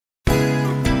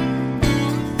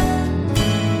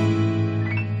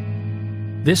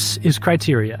This is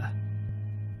Criteria.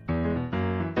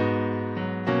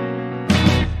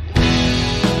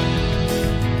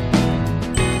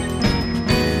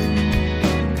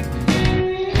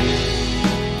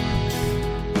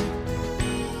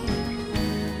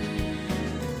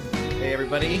 Hey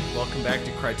everybody, welcome back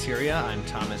to Criteria. I'm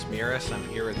Thomas Miras. I'm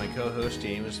here with my co-host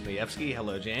James Majewski.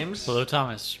 Hello, James. Hello,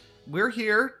 Thomas. We're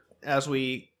here as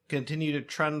we continue to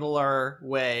trundle our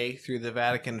way through the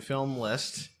Vatican film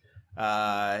list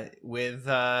with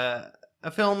a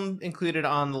film included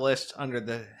on the list under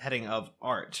the heading of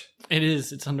art. It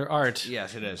is. It's under art.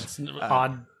 Yes, it is. It's an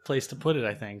odd place to put it,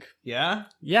 I think. Yeah?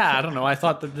 Yeah, I don't know. I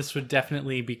thought that this would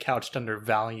definitely be couched under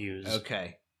values.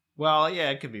 Okay. Well, yeah,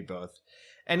 it could be both.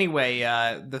 Anyway,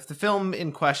 the film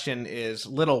in question is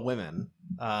Little Women.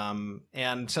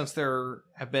 And since there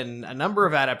have been a number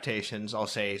of adaptations, I'll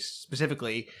say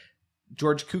specifically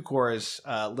George Cukor's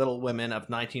Little Women of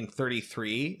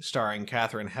 1933, starring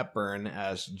Katharine Hepburn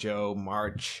as Jo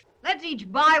March. Let's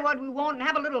each buy what we want and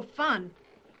have a little fun.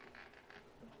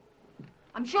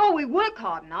 I'm sure we work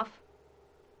hard enough.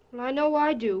 Well, I know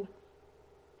I do.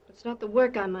 It's not the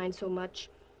work I mind so much.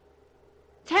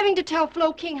 It's having to tell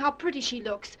Flo King how pretty she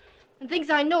looks, and things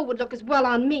I know would look as well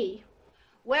on me.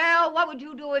 Well, what would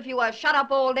you do if you were shut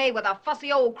up all day with a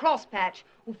fussy old crosspatch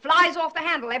who flies off the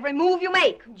handle every move you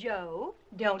make? Joe,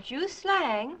 don't use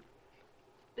slang.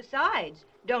 Besides,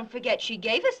 don't forget she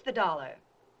gave us the $1.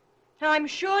 I'm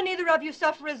sure neither of you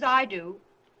suffer as I do.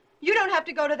 You don't have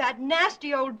to go to that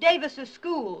nasty old Davis'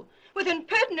 school with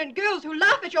impertinent girls who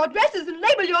laugh at your dresses and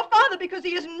label your father because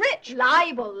he isn't rich.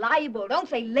 Libel, libel. Don't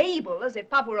say label as if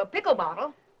Pop were a pickle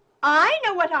bottle. I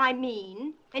know what I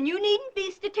mean, and you needn't be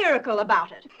satirical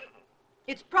about it.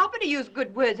 It's proper to use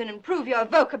good words and improve your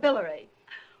vocabulary.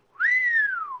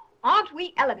 Aren't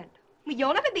we elegant? Well,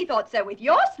 you'll never be thought so with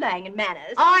your slang and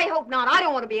manners. I hope not. I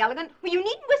don't want to be elegant. Well, you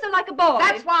needn't whistle like a boy.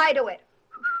 That's why I do it.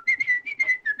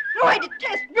 Oh, I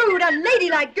detest rude,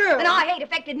 unladylike girls. And I hate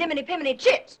affected niminy-piminy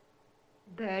chits.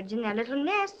 Birds in their little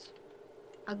nests.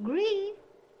 Agree.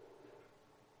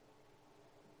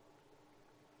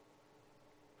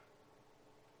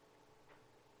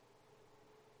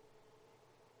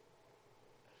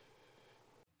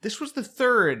 This was the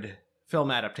third film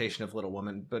adaptation of Little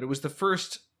Women, but it was the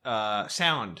first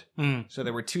sound. So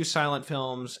there were two silent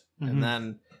films, and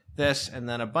then this, and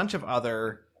then a bunch of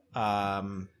other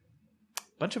film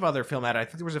I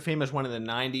think there was a famous one in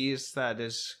the 90s that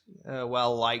is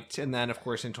well liked, and then of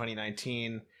course in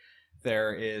 2019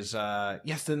 there is the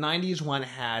 90s one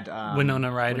had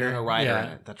Winona Ryder. In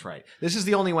it. That's right. This is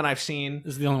the only one I've seen.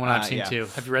 This is the only one I've seen too.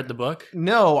 Have you read the book?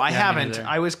 No, I haven't.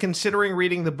 I was considering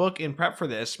reading the book in prep for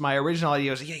this. My original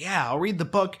idea was, I'll read the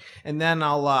book and then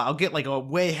I'll get like a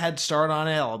way head start on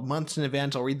it. Months in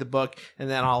advance, I'll read the book and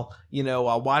then I'll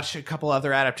watch a couple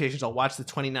other adaptations. I'll watch the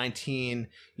 2019,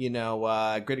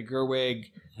 Greta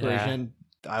Gerwig version.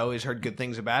 I always heard good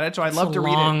things about it, so I'd love to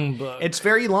read it. Book. It's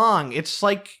very long. It's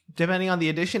like, depending on the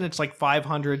edition, it's like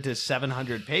 500 to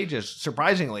 700 pages,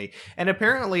 surprisingly. And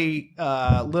apparently,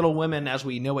 Little Women, as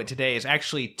we know it today, is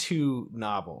actually two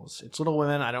novels. It's Little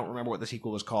Women. I don't remember what the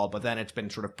sequel was called, but then it's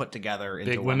been sort of put together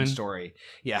into one story.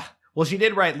 Yeah. Well, she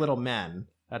did write Little Men.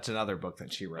 That's another book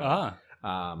that she wrote.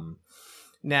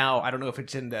 Now, I don't know if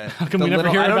it's in the... How come we never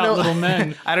hear about Little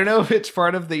Men? I don't know if it's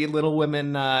part of the Little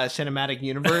Women cinematic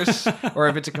universe or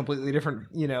if it's a completely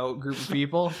different, group of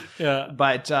people. Yeah.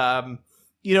 But,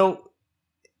 apparently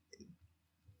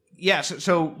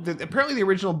the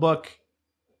original book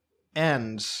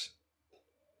ends...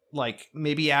 like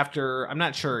maybe after, I'm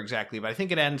not sure exactly, but I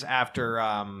think it ends after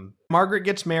Margaret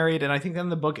gets married, and I think then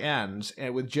the book ends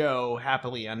with Jo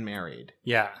happily unmarried.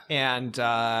 Yeah. And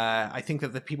I think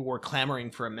that the people were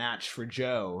clamoring for a match for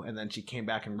Jo, and then she came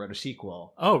back and wrote a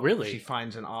sequel. Oh, really? She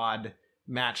finds an odd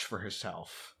match for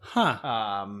herself. Huh.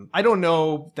 I don't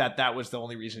know that was the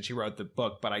only reason she wrote the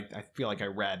book, but I feel like I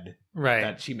read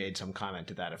that she made some comment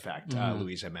to that effect,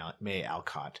 Louisa May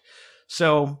Alcott.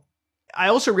 So... I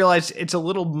also realized it's a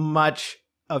little much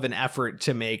of an effort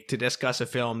to discuss a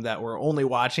film that we're only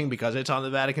watching because it's on the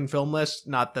Vatican film list.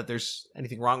 Not that there's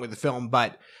anything wrong with the film,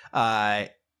 but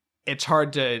it's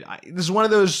hard to... This is one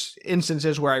of those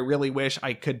instances where I really wish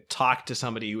I could talk to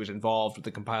somebody who was involved with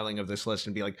the compiling of this list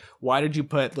and be like, why did you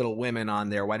put Little Women on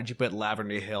there? Why did you put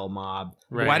Lavender Hill Mob?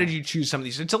 Right. Why did you choose some of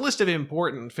these? It's a list of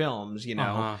important films, So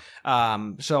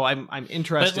I'm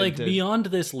interested. But beyond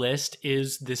this list,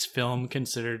 is this film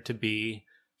considered to be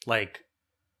like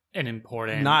an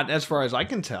important... Not as far as I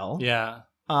can tell. Yeah.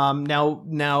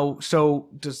 So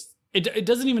does... It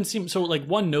doesn't even seem so. Like,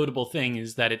 one notable thing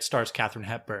is that it stars Katharine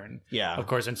Hepburn, yeah, of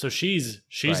course, and so she's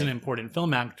an important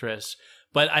film actress.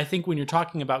 But I think when you're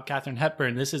talking about Katharine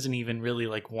Hepburn, this isn't even really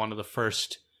like one of the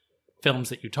first films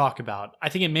that you talk about. I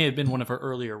think it may have been one of her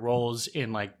earlier roles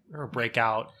in like her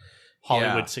breakout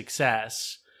Hollywood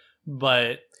success.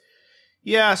 But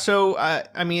yeah, so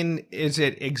I mean, is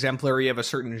it exemplary of a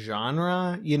certain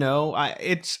genre? You know,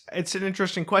 it's an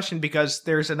interesting question because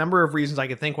there's a number of reasons I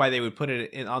could think why they would put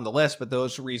it on the list, but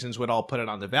those reasons would all put it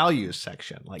on the values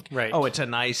section. Like, oh, it's a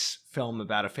nice film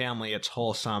about a family, it's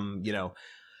wholesome, you know.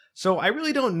 So I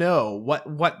really don't know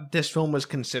what this film was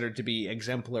considered to be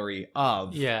exemplary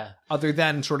of. Yeah. Other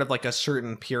than sort of like a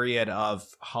certain period of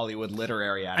Hollywood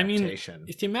literary adaptation. I mean,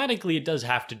 thematically, it does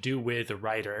have to do with a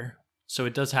writer. So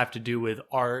it does have to do with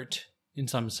art in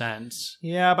some sense.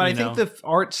 Yeah, but I think the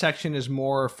art section is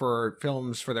more for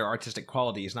films for their artistic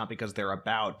qualities, not because they're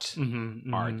about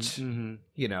art,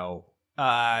 you know.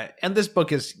 And this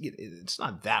book it's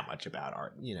not that much about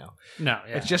art, you know. No,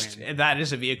 yeah, it's just that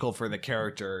is a vehicle for the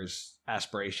characters'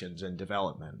 aspirations and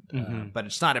development, but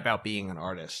it's not about being an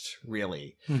artist,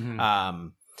 really. Yeah,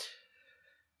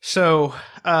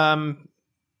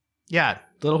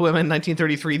 Little Women,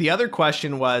 1933. The other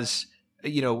question was,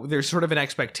 you know, there's sort of an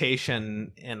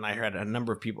expectation, and I heard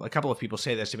a couple of people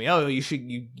say this to me. Oh,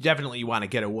 you definitely want to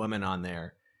get a woman on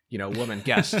there, you know, woman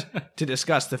guest to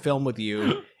discuss the film with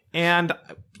you. And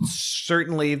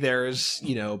certainly there's,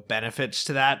 you know, benefits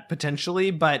to that potentially,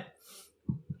 but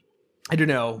I don't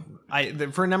know.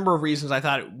 For a number of reasons, I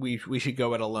thought we should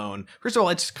go it alone. First of all,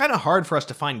 it's kind of hard for us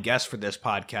to find guests for this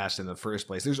podcast in the first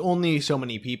place. There's only so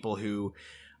many people who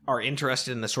are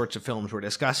interested in the sorts of films we're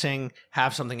discussing,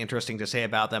 have something interesting to say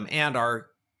about them, and are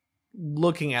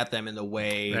looking at them in the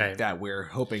way that we're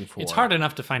hoping for. It's hard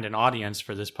enough to find an audience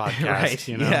for this podcast,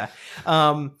 you know? Yeah.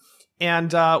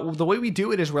 And the way we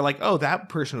do it is we're like, oh, that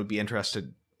person would be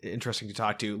interesting to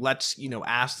talk to. Let's, you know,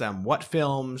 ask them what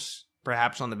films,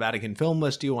 perhaps on the Vatican film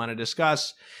list, do you want to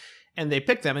discuss? And they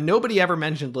pick them. And nobody ever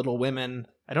mentioned Little Women.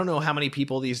 I don't know how many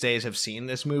people these days have seen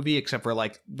this movie, except for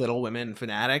like Little Women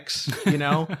fanatics, you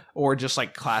know, or just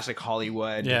like classic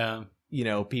Hollywood, you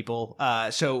know, people.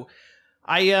 So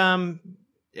that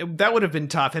would have been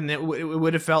tough. And it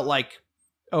would have felt like,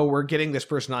 oh, we're getting this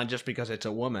person on just because it's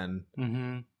a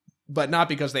woman. But not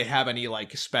because they have any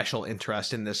like special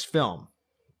interest in this film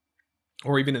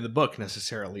or even in the book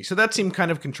necessarily. So that seemed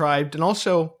kind of contrived. And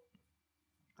also,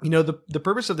 you know, the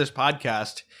purpose of this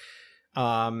podcast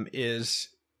is,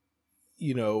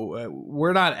 you know,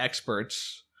 we're not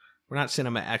experts. We're not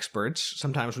cinema experts.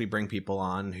 Sometimes we bring people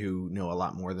on who know a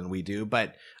lot more than we do,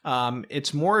 but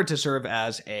it's more to serve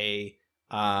as a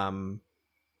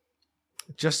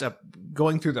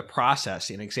going through the process,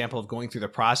 an example of going through the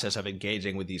process of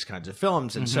engaging with these kinds of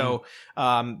films. And so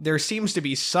there seems to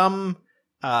be some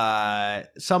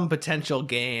potential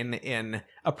gain in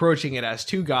approaching it as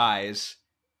two guys,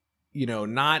 you know,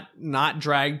 not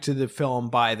dragged to the film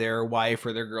by their wife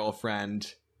or their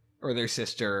girlfriend or their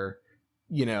sister,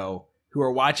 you know, who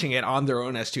are watching it on their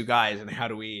own as two guys. And how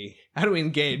do we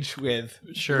engage with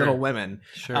Little Women?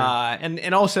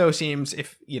 And also seems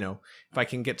if I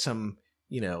can get some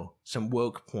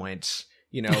woke points,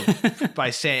 you know,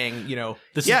 by saying, you know,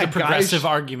 this is the progressive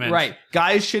argument, right?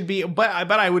 Guys should be, but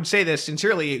I would say this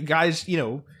sincerely, guys, you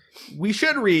know, we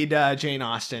should read Jane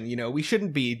Austen. You know, we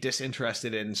shouldn't be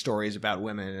disinterested in stories about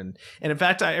women. And in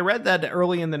fact, I read that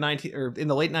early in the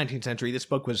late 19th century, this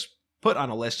book was put on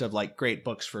a list of like great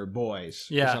books for boys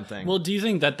or something. Well, do you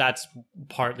think that that's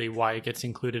partly why it gets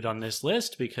included on this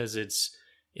list? Because it's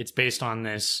based on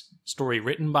this story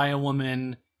written by a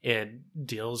woman. It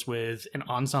deals with an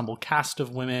ensemble cast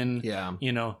of women. Yeah.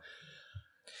 You know,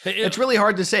 it's really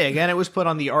hard to say. Again, it was put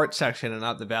on the art section and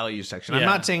not the values section. I'm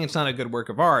not saying it's not a good work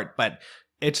of art, but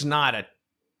it's not a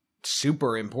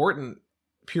super important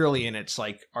purely in its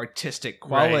like artistic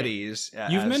qualities.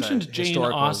 You've mentioned Jane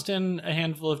Austen a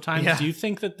handful of times. Yeah. Do you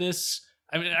think that this,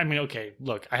 I mean, okay,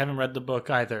 look, I haven't read the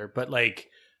book either, but like,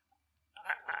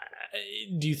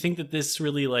 do you think that this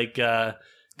really like,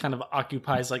 kind of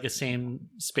occupies like a same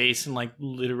space in like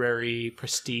literary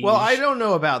prestige? Well, I don't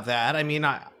know about that. I mean,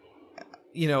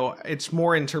 it's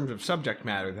more in terms of subject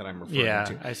matter that I'm referring to.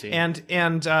 Yeah, I see. And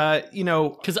you know,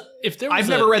 because if there was I've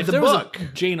never read the book,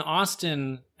 Jane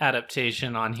Austen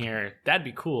adaptation on here, that'd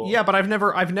be cool. Yeah, but I've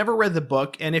never read the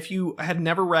book. And if you had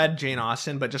never read Jane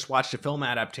Austen but just watched a film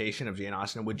adaptation of Jane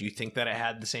Austen, would you think that it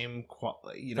had the same That's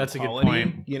quality? A good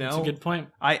point. You know, that's a good point.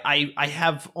 I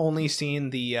have only seen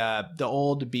the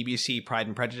old BBC Pride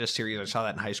and Prejudice series. I saw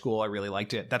that in high school. I really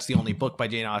liked it. That's the only book by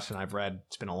Jane Austen I've read.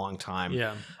 It's been a long time.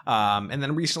 Yeah. And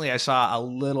then recently I saw a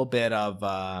little bit of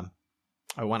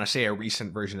I want to say a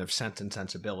recent version of Sense and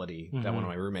Sensibility that one of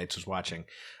my roommates was watching.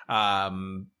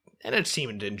 and it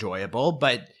seemed enjoyable,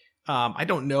 but I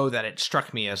don't know that it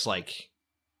struck me as like,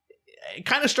 it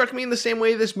kind of struck me in the same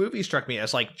way this movie struck me,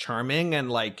 as like charming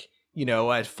and like, you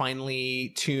know, a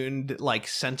finely tuned like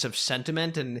sense of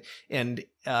sentiment and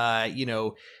you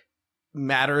know,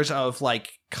 matters of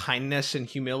like kindness and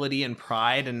humility and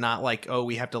pride, and not like, oh,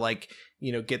 we have to like,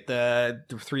 you know, get the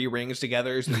 3 rings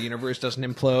together so the universe doesn't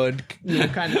implode, you know,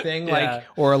 kind of thing. Yeah. Like,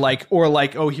 or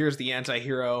like, oh, here's the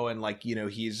anti-hero, and like, you know,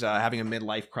 he's having a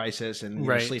midlife crisis and you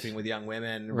know, sleeping with young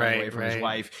women, running away from his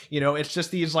wife. You know, it's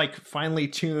just these like finely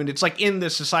tuned, it's like in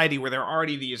this society where there are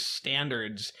already these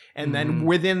standards, and then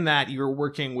within that you're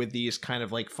working with these kind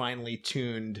of like finely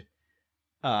tuned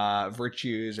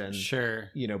virtues and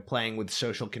you know, playing with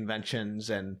social conventions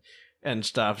and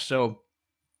stuff. So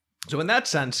in that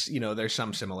sense, you know, there's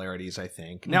some similarities, I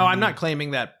think. Now, I'm not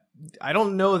claiming that, I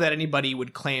don't know that anybody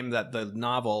would claim that the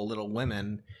novel Little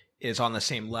Women is on the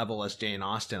same level as Jane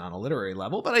Austen on a literary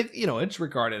level, but you know, it's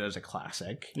regarded as a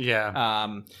classic.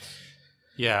 Yeah.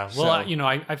 Yeah. Well, you know,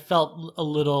 I felt a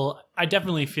little, I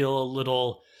definitely feel a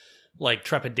little like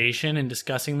trepidation in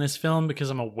discussing this film,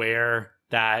 because I'm aware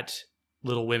that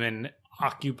Little Women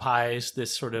occupies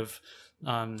this sort of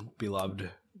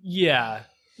beloved. Yeah.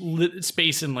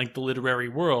 Space in like the literary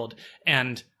world,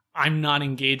 and I'm not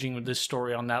engaging with this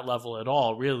story on that level at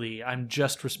all, really. I'm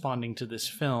just responding to this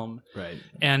film, right?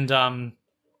 And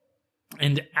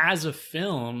as a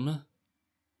film,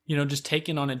 you know, just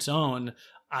taken on its own,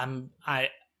 I'm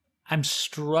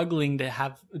struggling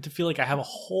to feel like I have a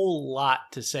whole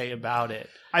lot to say about it.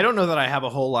 I don't know that I have a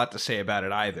whole lot to say about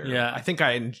it either. Yeah, I think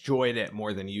I enjoyed it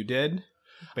more than you did.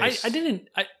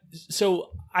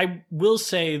 So I will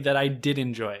say that I did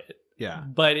enjoy it. Yeah.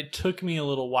 But it took me a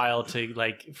little while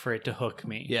for it to hook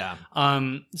me. Yeah.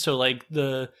 So like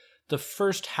the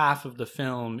first half of the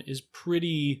film is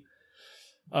pretty,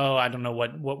 I don't know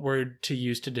what word to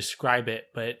use to describe it,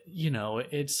 but you know,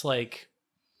 it's like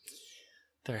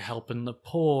they're helping the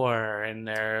poor and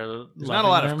there's not a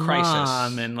lot of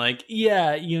crisis, and like,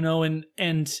 yeah, you know, and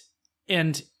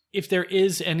if there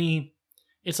is any,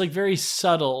 it's like very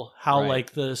subtle how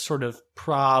like the sort of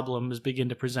problems begin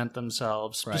to present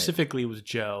themselves, specifically with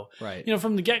Joe. Right. You know,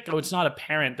 from the get-go, it's not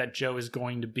apparent that Joe is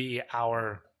going to be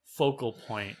our focal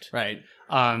point. Right.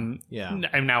 Yeah.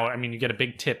 And now, I mean, you get a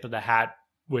big tip of the hat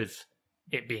with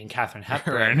it being Katharine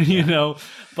Hepburn, you know,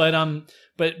 but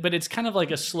it's kind of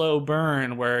like a slow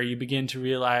burn where you begin to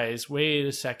realize, wait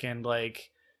a second,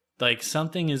 like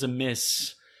something is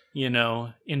amiss, you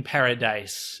know, in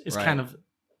Paradise. It's kind of.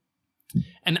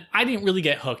 And I didn't really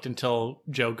get hooked until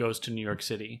Joe goes to New York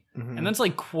City. And that's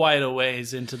like quite a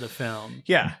ways into the film.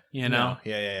 Yeah. You know?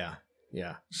 No.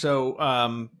 Yeah. So,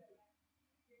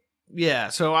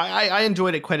 so I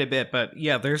enjoyed it quite a bit, but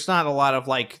yeah, there's not a lot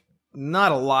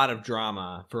of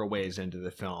drama for a ways into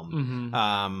the film.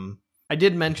 I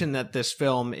did mention that this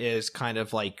film is kind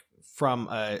of like from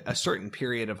a certain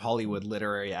period of Hollywood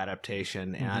literary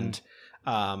adaptation. And,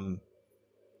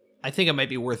 I think it might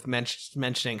be worth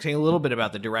saying a little bit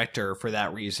about the director for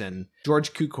that reason.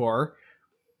 George Cukor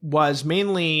was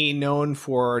mainly known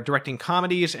for directing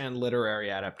comedies and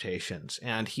literary adaptations,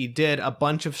 and he did a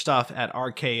bunch of stuff at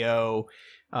RKO.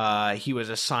 He was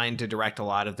assigned to direct a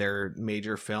lot of their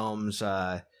major films,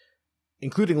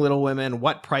 including Little Women,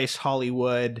 What Price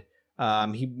Hollywood.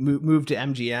 He moved to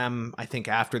MGM, I think,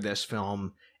 after this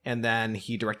film, and then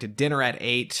he directed Dinner at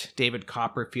 8, David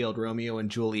Copperfield, Romeo and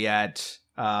Juliet.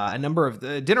 A number of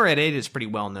the Dinner at 8 is pretty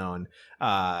well known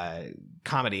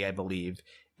comedy, I believe,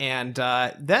 and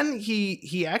then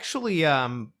he actually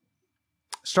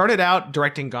started out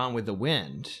directing Gone with the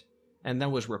Wind, and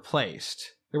then was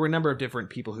replaced. There were a number of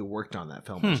different people who worked on that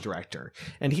film as director,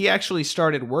 and he actually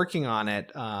started working on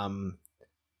it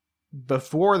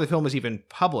before the film was even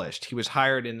published. He was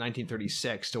hired in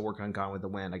 1936 to work on Gone with the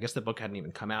Wind. I guess the book hadn't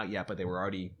even come out yet, but they were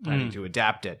already planning to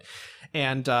adapt it.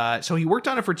 And so he worked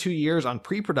on it for 2 years on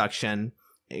pre-production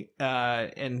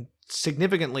and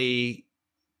significantly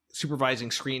supervising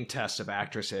screen tests of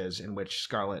actresses in which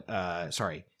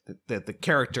the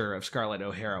character of Scarlett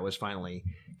O'Hara was finally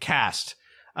cast.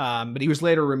 But he was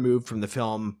later removed from the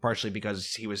film, partially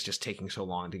because he was just taking so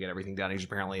long to get everything done. He was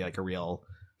apparently like a real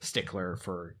stickler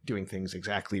for doing things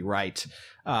exactly right.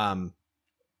 And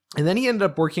then he ended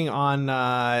up working on,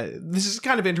 this is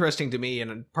kind of interesting to me,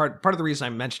 and part of the reason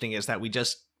I'm mentioning is that we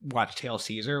just watched Hail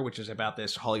Caesar, which is about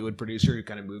this Hollywood producer who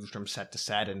kind of moves from set to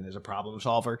set and is a problem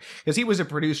solver. Because he was a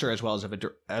producer as well as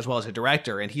a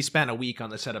director, and he spent a week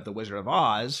on the set of The Wizard of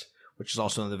Oz, which is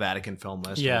also on the Vatican film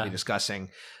list we'll be discussing.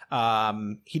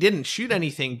 He didn't shoot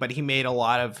anything, but he made a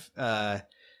lot of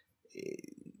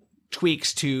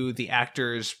tweaks to the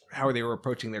actors, how they were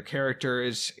approaching their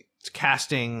characters.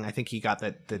 casting. I think he got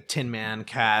the Tin Man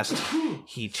cast.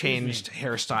 He changed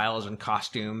hairstyles and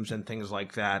costumes and things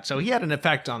like that. So he had an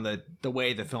effect on the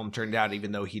way the film turned out,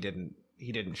 even though he didn't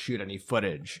shoot any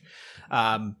footage.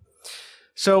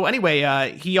 So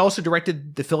anyway, he also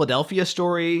directed The Philadelphia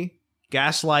Story,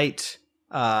 Gaslight,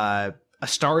 A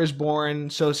Star is Born.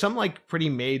 So some like pretty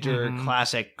major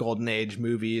classic Golden Age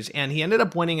movies. And he ended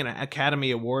up winning an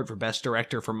Academy Award for Best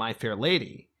Director for My Fair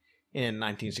Lady in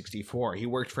 1964. He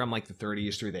worked from like the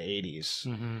 30s through the 80s.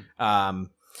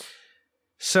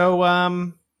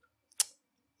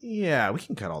 Yeah, we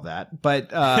can cut all that.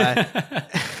 But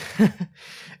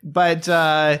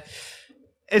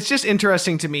it's just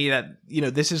interesting to me that,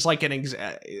 this is like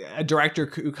a director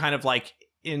who kind of like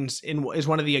is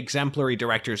one of the exemplary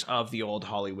directors of the old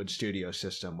Hollywood studio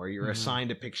system, where you're assigned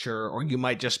a picture, or you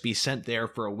might just be sent there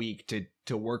for a week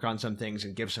to work on some things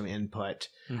and give some input.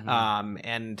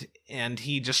 And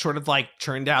he just sort of like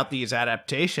churned out these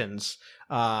adaptations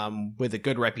with a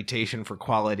good reputation for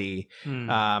quality.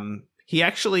 He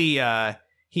actually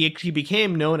he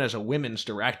became known as a women's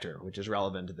director, which is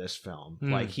relevant to this film.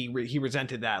 Like he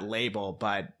resented that label,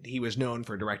 but he was known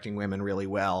for directing women really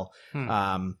well.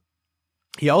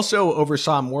 He also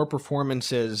oversaw more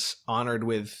performances honored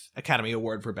with Academy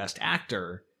Award for Best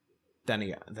Actor than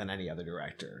any other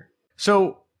director.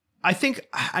 So I think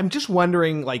I'm just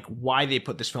wondering like why they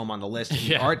put this film on the list in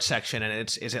the art section, and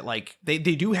is it like they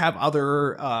do have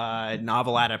other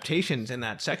novel adaptations in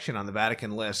that section on the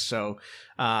Vatican list. So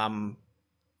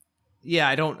yeah,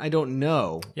 I don't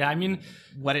know. Yeah, I mean,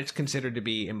 what it's considered to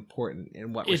be important,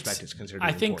 in what respect it's considered to be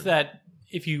important. I think that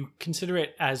if you consider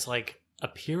it as like a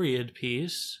period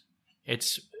piece,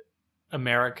 it's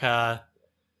America,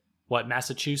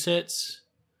 Massachusetts.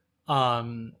 I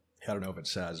don't know if it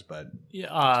says, but it's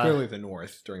clearly the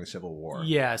North during the Civil War.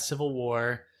 Yeah, Civil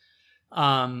War.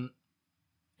 And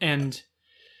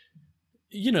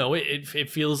it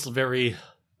feels very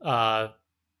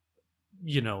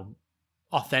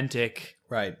authentic.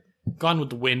 Right. Gone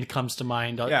with the Wind comes to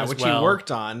mind. Yeah, which he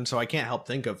worked on, so I can't help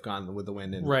think of Gone with the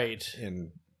Wind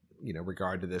in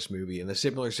regard to this movie, and the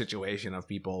similar situation of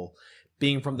people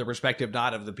being from the perspective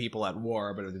not of the people at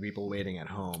war, but of the people waiting at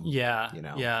home. Yeah.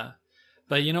 Yeah.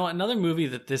 But another movie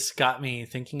that this got me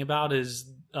thinking about is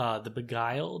The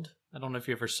Beguiled. I don't know if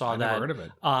you ever saw that. I've never heard of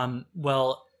it.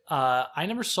 I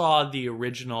never saw the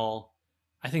original.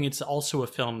 I think it's also a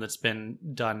film that's been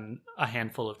done a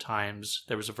handful of times.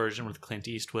 There was a version with Clint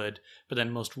Eastwood, but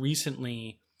then most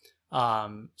recently,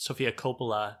 Sofia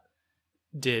Coppola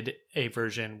did a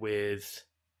version with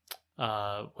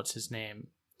what's his name?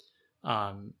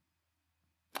 The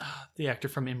actor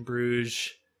from In Bruges,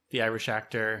 the Irish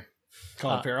actor.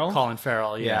 Colin Farrell? Colin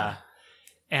Farrell, yeah.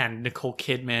 And Nicole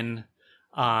Kidman,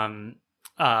 some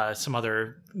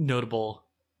other notable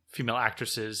female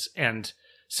actresses, and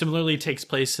similarly takes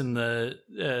place in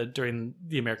during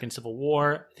the American Civil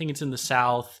War. I think it's in the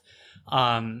South,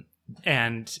 and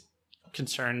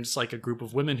concerns like a group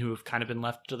of women who have kind of been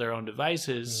left to their own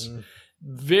devices.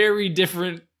 Very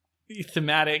different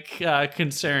thematic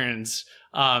concerns,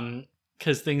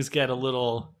 because things get a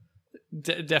little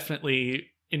definitely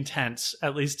intense,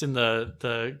 at least in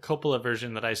the Coppola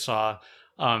version that I saw.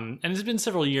 And it's been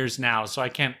several years now, so I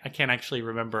can't actually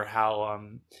remember how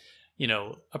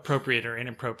appropriate or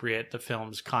inappropriate the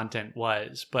film's content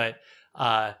was, but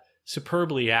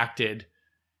superbly acted.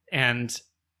 And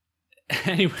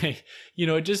anyway,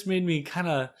 it just made me kind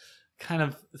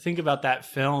of think about that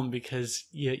film, because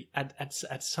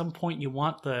at some point you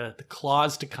want the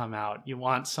claws to come out. You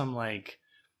want some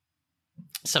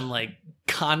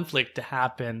conflict to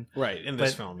happen. Right, in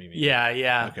this film, you mean?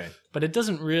 Yeah. Okay. But it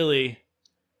doesn't really.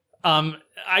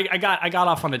 I got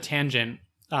off on a tangent.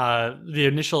 The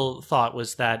initial thought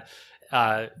was that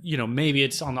maybe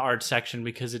it's on the art section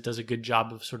because it does a good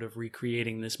job of sort of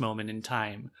recreating this moment in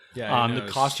time. Yeah, the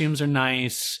costumes are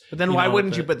nice. But then why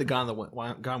wouldn't you put the Gone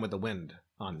with the Wind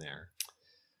on there?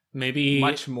 Maybe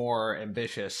much more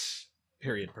ambitious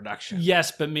period production.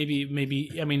 Yes, but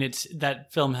maybe I mean, it's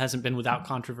that film hasn't been without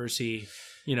controversy,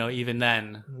 even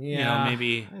then. Yeah,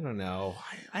 maybe I don't know.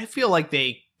 I feel like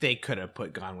they could have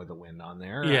put Gone with the Wind on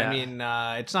there. Yeah. I mean,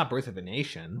 it's not Birth of a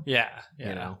Nation. Yeah.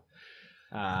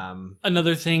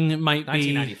 Another thing might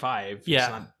 1995. be 1995.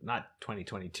 Yeah, it's not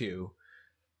 2022.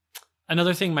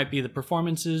 Another thing might be the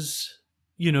performances.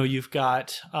 You've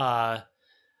got an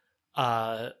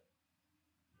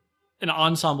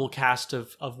ensemble cast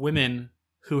of women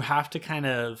who have to kind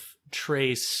of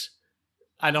trace.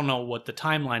 I don't know what the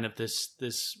timeline of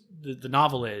the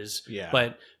novel is. Yeah.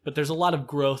 But there's a lot of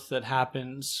growth that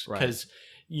happens because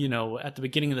at the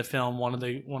beginning of the film, one of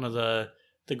the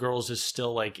the girls is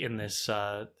still like in this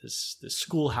this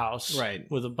schoolhouse right.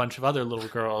 with a bunch of other little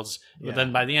girls. But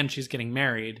then by the end, she's getting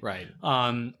married. Right.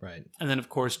 Right. And then of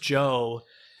course Jo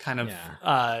kind of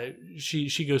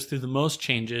she goes through the most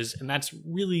changes, and that's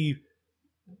really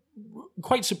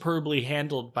quite superbly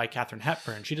handled by Katharine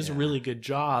Hepburn. She does a really good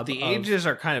job. The ages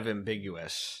are kind of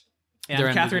ambiguous.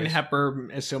 And Katharine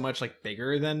Hepburn is so much like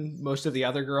bigger than most of the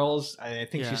other girls. I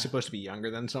think she's supposed to be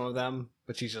younger than some of them,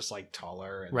 but she's just like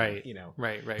taller. And, right.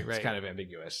 Right. It's kind of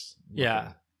ambiguous.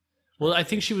 Yeah. Well, I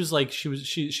think she was like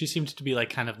she seemed to be like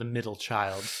kind of the middle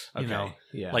child. You know,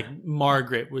 like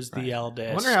Margaret was the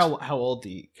eldest. I wonder how old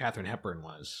the Katharine Hepburn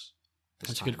was.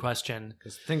 That's a good question.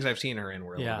 Because things I've seen her in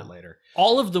were a little bit later.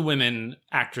 All of the women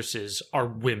actresses are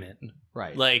women,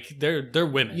 right? Like they're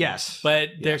women. Yes, but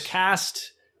they're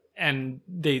cast. And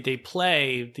they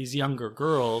play these younger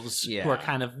girls who are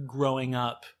kind of growing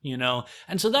up, you know,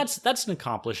 and so that's an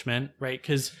accomplishment, right?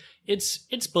 Because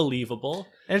it's believable,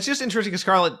 and it's just interesting because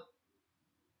Scarlett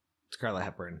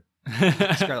Hepburn,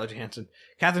 Scarlett Johansson,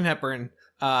 Katharine Hepburn,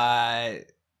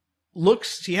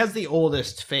 she has the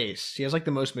oldest face. She has like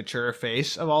the most mature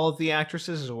face of all of the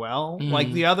actresses as well.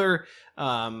 Like the other,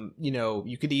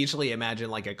 you could easily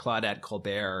imagine like a Claudette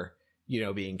Colbert,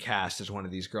 being cast as one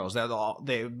of these girls.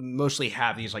 They mostly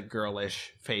have these like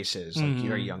girlish faces, like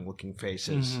very young looking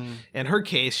faces. In her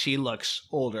case, she looks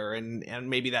older, and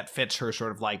maybe that fits her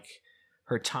sort of like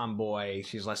her tomboy.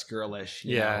 She's less girlish,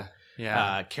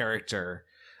 character.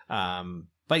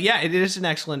 But yeah, it is an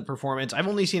excellent performance. I've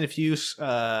only seen a few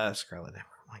Scarlett.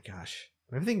 Oh my gosh,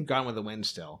 everything Gone with the Wind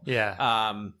still.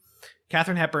 Yeah.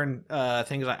 Katharine Hepburn,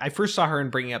 things I first saw her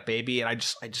in Bringing Up Baby, and I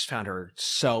just found her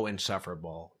so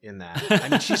insufferable in that. I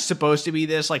mean, she's supposed to be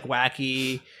this like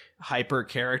wacky, hyper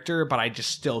character, but I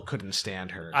just still couldn't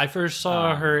stand her. I first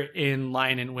saw her in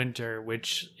Lion in Winter,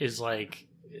 which is like,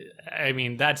 I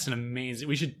mean, that's an amazing.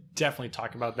 We should definitely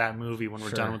talk about that movie when we're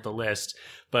done with the list.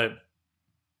 But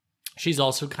she's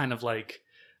also kind of like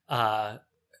an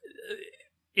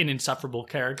insufferable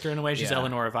character in a way. She's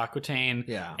Eleanor of Aquitaine,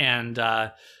 and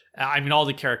I mean, all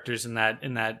the characters in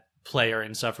that play are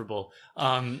insufferable.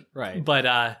 Right. But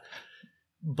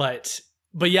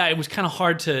yeah, it was kind of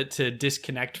hard to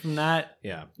disconnect from that.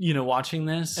 Yeah. Watching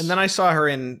this. And then I saw her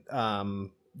in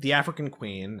The African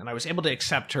Queen, and I was able to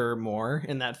accept her more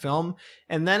in that film.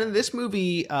 And then in this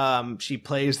movie, she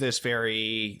plays this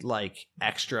very like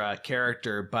extra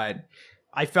character, but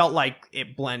I felt like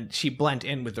she blended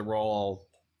in with the role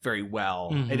very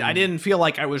well. I didn't feel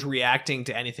like I was reacting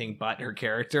to anything but her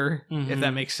character, if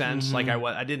that makes sense. Like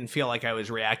I didn't feel like I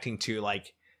was reacting to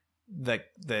like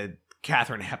the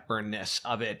Katharine Hepburn-ness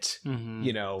of it,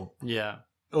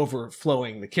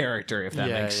 overflowing the character, if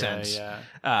that makes sense.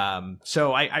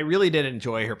 So I really did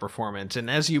enjoy her performance,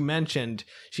 and as you mentioned,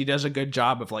 she does a good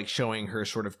job of like showing her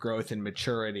sort of growth and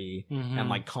maturity and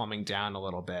like calming down a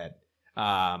little bit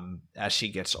as she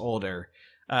gets older.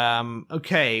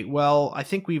 Okay, well, I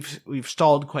think we've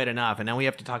stalled quite enough, and now we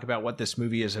have to talk about what this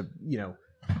movie is, the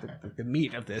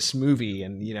meat of this movie,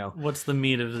 and what's the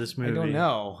meat of this movie? I don't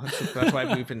know. That's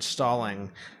why we've been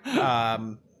stalling.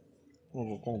 We're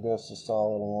going to stall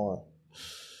a little more.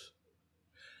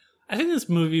 I think this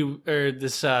movie or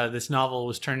this novel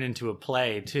was turned into a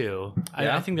play too.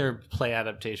 Yeah? I think there are play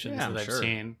adaptations that I've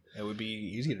seen. It would be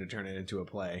easy to turn it into a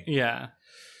play. Yeah.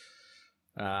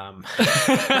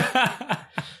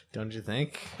 Don't you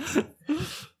think? Let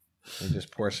me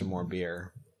just pour some more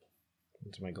beer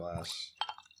into my glass.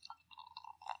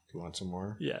 Do you want some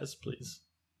more? Yes, please.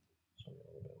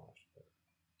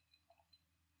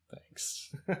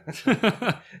 Thanks.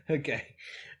 Okay.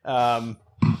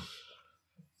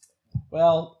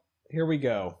 Well, here we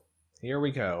go.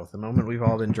 The moment we've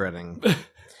all been dreading.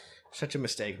 Such a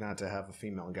mistake not to have a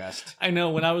female guest. I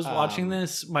know. When I was watching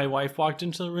this, my wife walked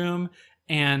into the room,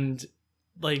 and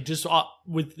like just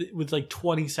with like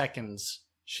 20 seconds,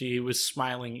 she was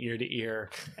smiling ear to ear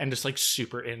and just like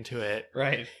super into it.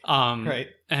 Right. Right.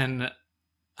 And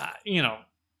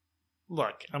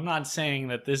look, I'm not saying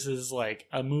that this is like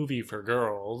a movie for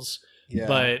girls,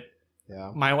 but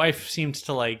my wife seemed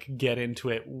to like get into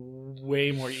it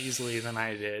way more easily than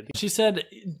I did. She said,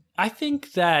 I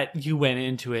think that you went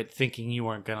into it thinking you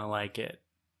weren't going to like it.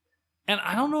 And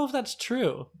I don't know if that's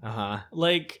true.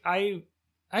 Like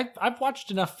I've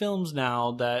watched enough films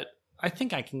now that I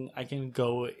think I can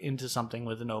go into something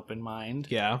with an open mind.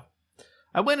 Yeah.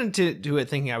 I went into it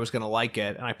thinking I was going to like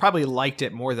it, and I probably liked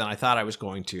it more than I thought I was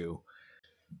going to.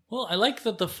 Well, I like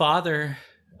that the father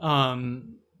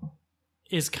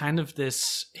is kind of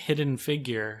this hidden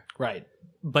figure. Right.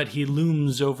 But he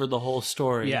looms over the whole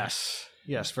story. Yes.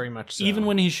 Yes, very much so. Even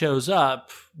when he shows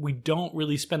up, we don't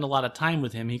really spend a lot of time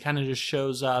with him. He kind of just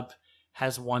shows up,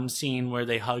 has one scene where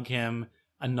they hug him,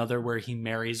 another where he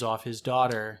marries off his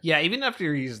daughter. Yeah, even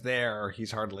after he's there,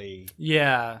 he's hardly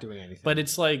doing anything. But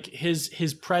it's like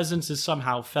his presence is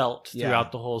somehow felt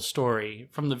throughout the whole story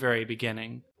from the very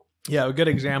beginning. Yeah, a good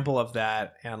example of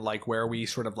that, and like where we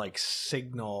sort of like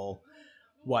signal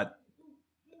what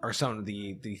are some of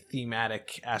the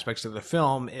thematic aspects of the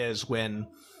film is when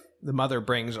the mother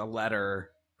brings a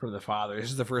letter from the father.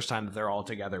 This is the first time that they're all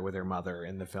together with their mother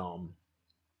in the film.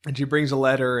 And she brings a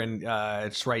letter, and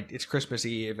it's Christmas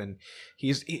Eve, and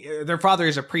their father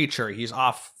is a preacher. He's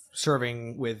off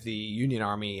serving with the Union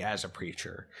Army as a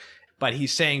preacher. But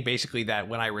he's saying basically that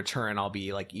when I return, I'll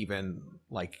be like even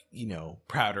like,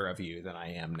 prouder of you than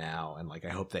I am now. And like, I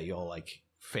hope that you'll like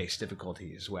face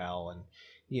difficulty as well. And,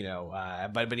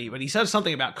 but he says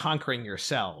something about conquering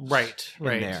yourselves. Right.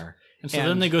 There. And so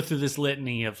then they go through this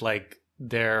litany of like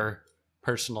their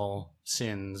personal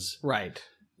sins. Right.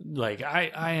 Like,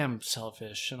 I am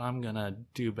selfish and I'm gonna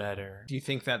do better. Do you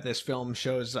think that this film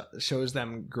shows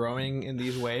them growing in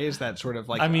these ways? That sort of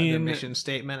like their mission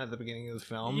statement at the beginning of the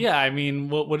film? Yeah, I mean,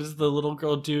 what does the little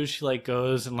girl do? She like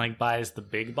goes and like buys the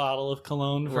big bottle of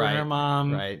cologne for her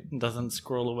mom. Right. And doesn't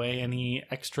squirrel away any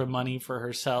extra money for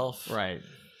herself. Right.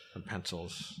 For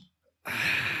pencils.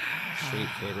 Sweet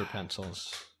favorite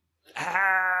pencils.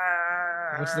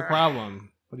 What's the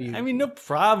problem? I mean, no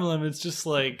problem. It's just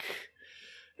like,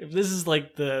 if this is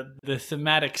like the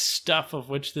thematic stuff of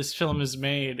which this film is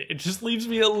made, it just leaves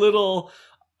me a little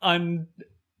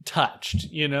untouched,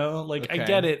 Like, okay. I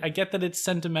get it. I get that it's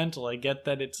sentimental. I get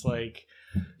that it's like...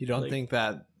 You don't think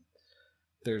that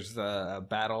there's a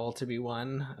battle to be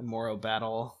won? A moral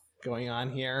battle going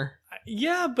on here?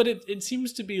 Yeah, but it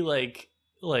seems to be like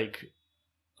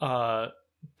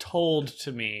told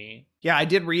to me. Yeah, I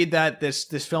did read that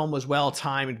this film was well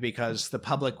timed because the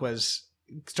public was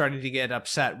starting to get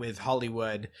upset with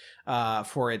Hollywood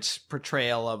for its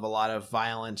portrayal of a lot of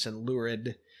violence and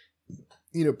lurid,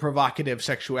 provocative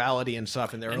sexuality and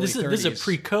stuff in their early 30s. This is a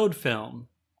pre-code film.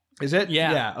 Is it?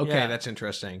 Yeah. Okay, yeah. That's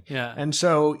interesting. Yeah. And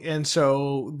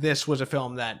so this was a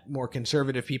film that more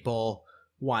conservative people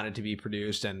wanted to be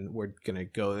produced and were going to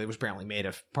go. It was apparently made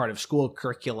a part of school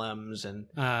curriculums, and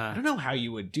I don't know how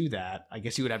you would do that. I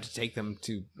guess you would have to take them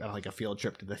to like a field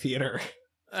trip to the theater.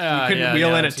 You couldn't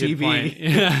wheel in a TV,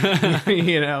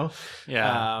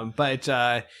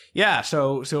 Yeah.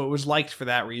 So it was liked for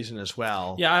that reason as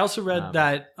well. Yeah, I also read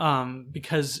that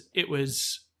because it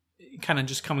was kind of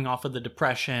just coming off of the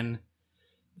Depression,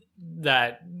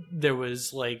 that there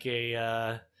was like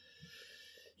a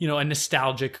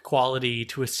nostalgic quality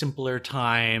to a simpler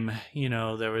time.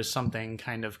 There was something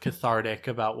kind of cathartic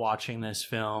about watching this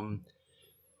film.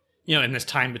 In this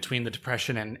time between the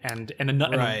Depression and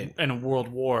a world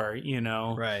war,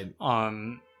 Right.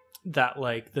 That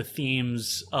like the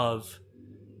themes of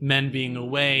men being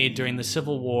away during the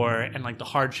Civil War and like the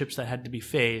hardships that had to be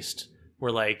faced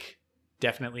were like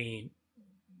definitely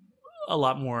a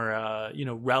lot more,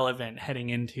 relevant heading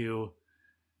into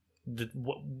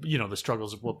the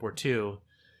struggles of World War II.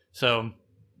 So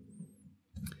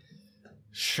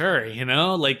sure,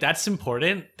 like that's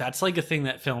important. That's like a thing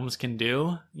that films can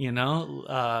do,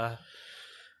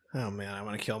 Oh man, I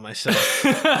want to kill myself.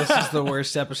 This is the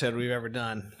worst episode we've ever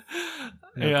done.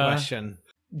 No question.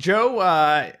 Jo,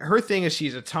 her thing is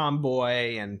she's a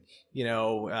tomboy, and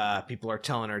people are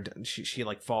telling her she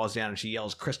like falls down and she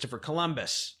yells Christopher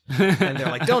Columbus, and they're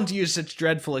like, don't use such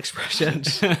dreadful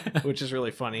expressions, which is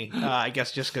really funny. I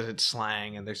guess just because it's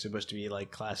slang and they're supposed to be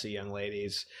like classy young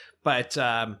ladies, but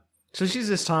so she's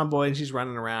this tomboy and she's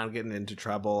running around getting into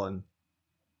trouble,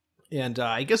 and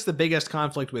I guess the biggest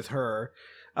conflict with her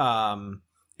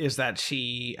is that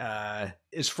she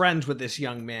is friends with this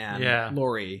young man,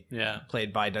 Laurie,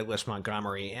 played by Douglas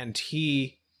Montgomery, and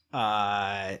he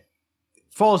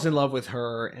falls in love with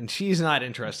her, and she's not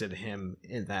interested in him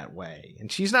in that way.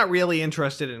 And she's not really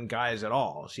interested in guys at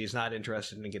all. She's not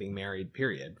interested in getting married,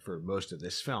 period, for most of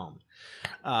this film.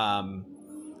 And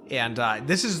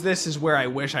this is where I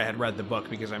wish I had read the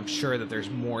book, because I'm sure that there's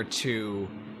more to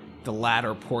the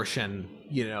latter portion,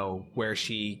 where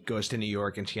she goes to New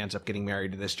York and she ends up getting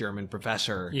married to this German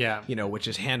professor, which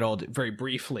is handled very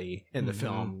briefly in the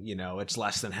film. It's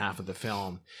less than half of the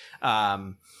film.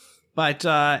 But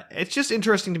it's just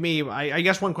interesting to me. I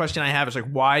guess one question I have is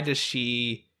like,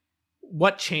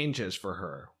 what changes for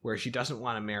her where she doesn't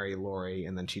want to marry Laurie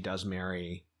and then she does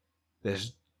marry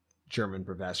this German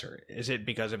professor? Is it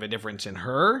because of a difference in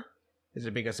her? Is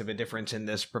it because of a difference in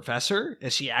this professor?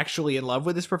 Is she actually in love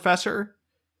with this professor?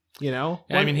 You know,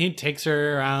 I mean, he takes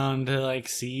her around to like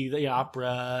see the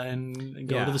opera and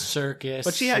go to the circus.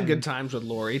 But she had good times with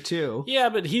Laurie too. Yeah,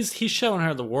 but he's showing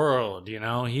her the world. You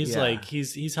know, he's like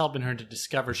he's helping her to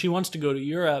discover. She wants to go to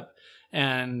Europe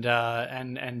and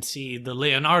see the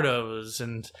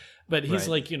Leonardos but he's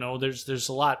like, you know, there's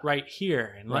a lot right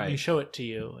here, and let me show it to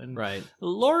you. And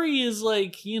Laurie is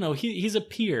like, you know, he's a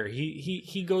peer.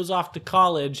 He goes off to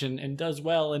college and does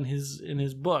well in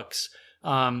his books.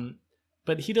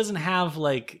 But he doesn't have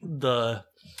like the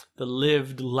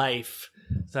lived life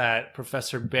that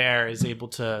Professor Bear is able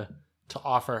to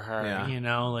offer her. Yeah. You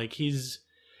know, like is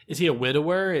he a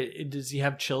widower? Does he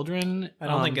have children? I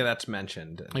don't think that's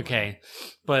mentioned. Okay,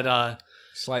 but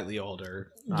slightly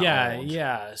older.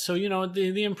 Yeah. So you know,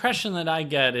 the impression that I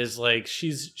get is like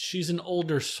she's an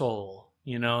older soul.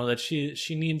 You know, that she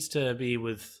needs to be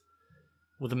with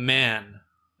a man,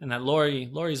 and that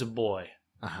Laurie's a boy.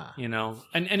 You know,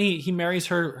 and he marries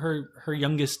her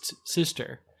youngest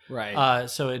sister. Right.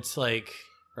 So it's like,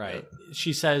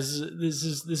 she says this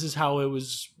is how it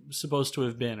was supposed to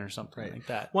have been, or something like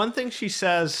that. One thing she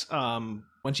says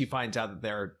when she finds out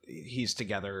that he's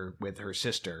together with her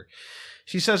sister,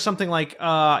 she says something like,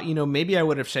 you know, maybe I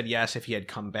would have said yes if he had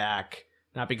come back,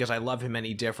 not because I love him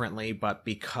any differently, but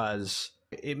because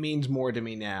it means more to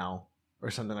me now,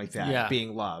 or something like that,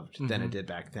 being loved than it did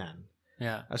back then.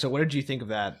 Yeah. So what did you think of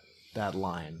that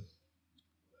line?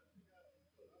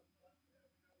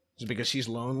 Is it because she's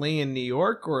lonely in New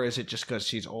York, or is it just because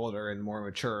she's older and more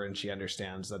mature and she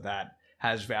understands that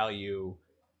has value,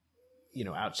 you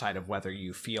know, outside of whether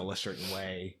you feel a certain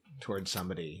way towards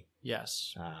somebody?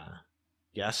 Yes.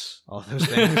 Yes, all those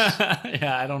things.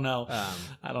 Yeah, I don't know.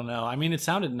 I don't know. I mean, it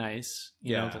sounded nice,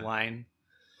 you know, the line.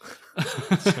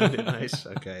 Sounded nice.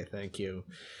 Okay, thank you.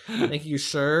 Thank you,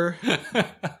 sir.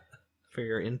 For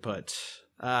your input.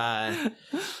 What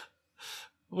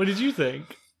did you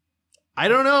think? I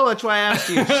don't know. That's why I asked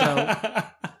you. So,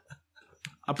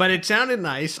 but it sounded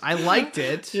nice. I liked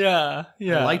it. Yeah.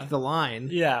 I liked the line.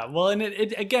 Yeah. Well, and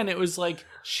it again, it was like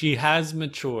she has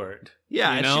matured.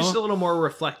 Yeah, you know? It's just a little more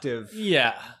reflective.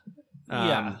 Yeah.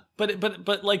 Yeah.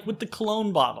 But like with the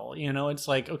cologne bottle, you know, it's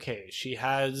like, okay, she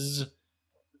has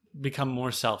become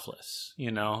more selfless,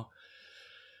 you know.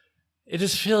 It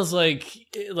just feels like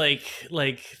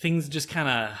things just kind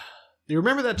of. Do you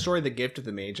remember that story, The Gift of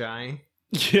the Magi?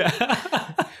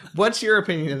 Yeah. What's your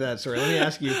opinion of that story? Let me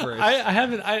ask you first. I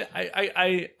haven't.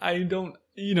 I don't.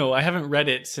 You know, I haven't read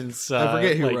it since. I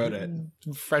forget who wrote it.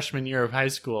 Freshman year of high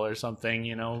school or something.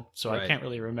 You know, so I can't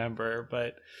really remember.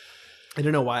 But I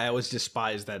don't know why I always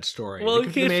despised that story. Well,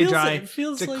 The Magi,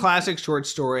 it's a classic short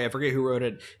story. I forget who wrote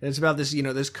it. And it's about this, you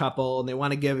know, this couple, and they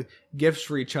want to give gifts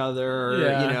for each other.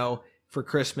 You know, for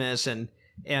Christmas, and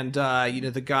you know,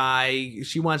 the guy,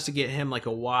 she wants to get him like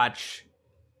a watch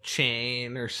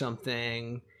chain or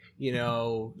something, you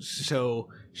know, so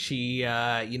she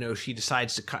you know, she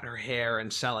decides to cut her hair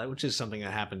and sell it, which is something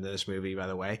that happened in this movie, by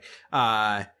the way.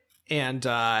 And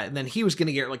then he was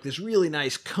gonna get like this really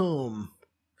nice comb,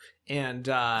 and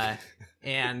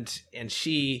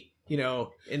she, you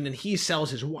know, and then he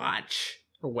sells his watch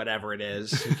or whatever it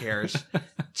is, who cares,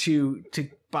 to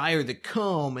buy her the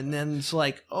comb, and then it's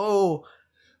like, oh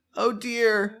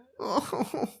dear,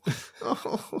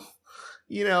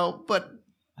 you know, but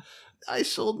I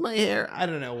sold my hair. I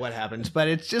don't know what happens, but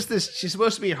it's just this. She's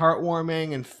supposed to be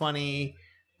heartwarming and funny,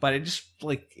 but it just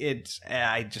like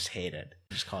I just hate it.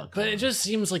 Just call it. But it just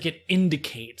seems like it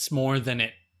indicates more than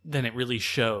it really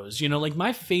shows. You know, like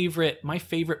my favorite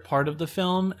part of the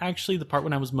film, actually, the part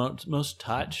when I was most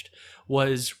touched,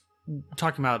 was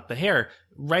talking about the hair.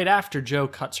 Right after Joe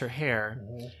cuts her hair,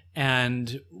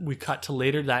 and we cut to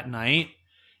later that night,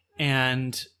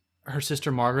 and her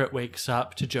sister Margaret wakes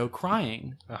up to Joe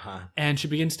crying, and she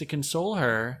begins to console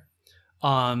her.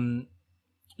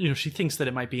 You know, she thinks that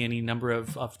it might be any number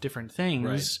of different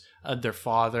things, their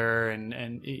father,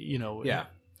 and you know,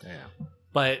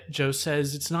 But Joe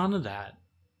says it's none of that.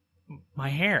 My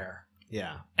hair.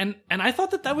 Yeah. And I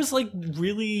thought that was like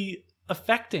really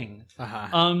affecting.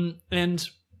 And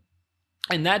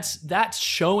that's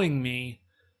showing me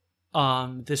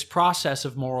this process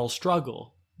of moral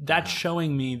struggle. That's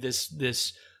showing me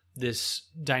this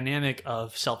dynamic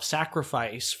of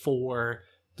self-sacrifice for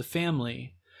the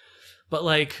family. But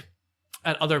like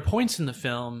at other points in the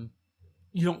film,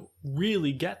 you don't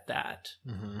really get that.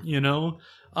 You know?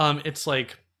 It's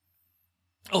like,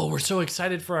 oh, we're so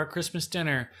excited for our Christmas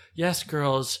dinner. Yes,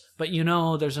 girls, but you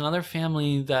know, there's another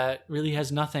family that really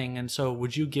has nothing, and so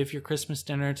would you give your Christmas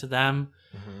dinner to them?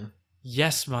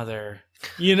 Yes, mother.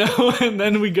 You know, and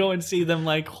then we go and see them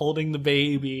like holding the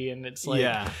baby, and it's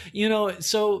like, you know,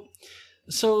 so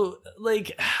So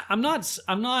like I'm not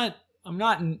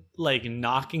like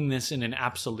knocking this in an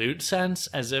absolute sense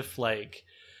as if like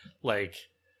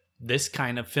this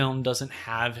kind of film doesn't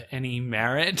have any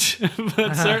merit.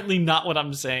 That's certainly not what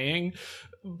I'm saying.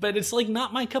 But it's like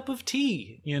not my cup of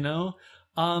tea, you know?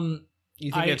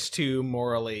 You think it's too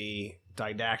morally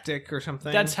didactic or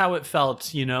something? That's how it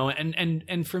felt, you know?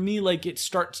 And for me, like, it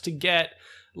starts to get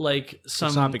like some...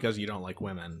 It's not because you don't like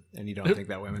women and you don't think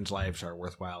that women's lives are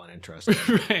worthwhile and interesting.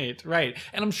 Right.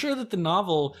 And I'm sure that the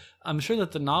novel,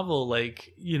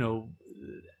 like, you know,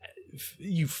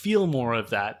 you feel more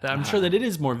of that. I'm sure that it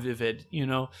is more vivid, you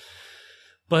know?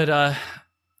 But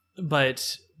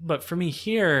for me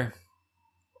here,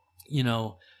 you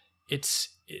know, it's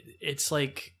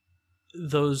like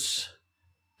those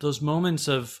moments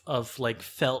of like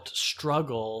felt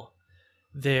struggle,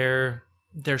 they're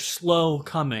slow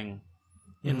coming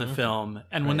in the film,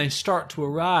 and when they start to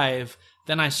arrive,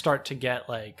 then I start to get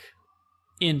like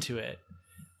into it.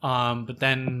 But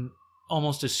then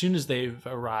almost as soon as they've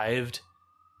arrived,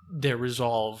 they're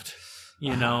resolved,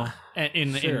 you know,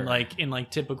 in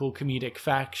typical comedic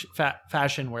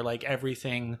fashion, where like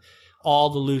everything,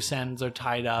 all the loose ends are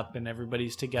tied up and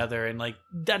everybody's together, and like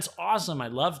that's awesome. I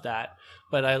love that,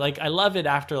 but I love it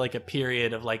after like a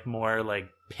period of like more like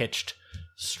pitched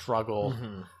struggle.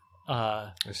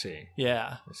 I see.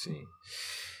 Yeah, I see.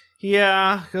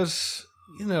 Yeah, because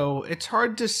you know it's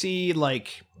hard to see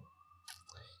like.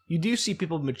 You do see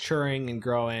people maturing and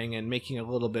growing and making a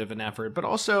little bit of an effort, but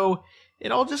also it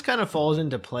all just kind of falls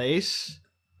into place.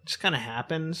 It just kind of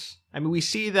happens. I mean, we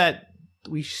see that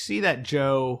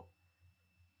Joe,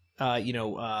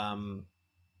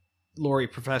 Laurie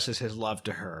professes his love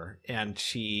to her, and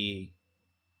she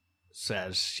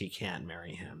says she can't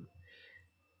marry him.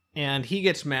 And he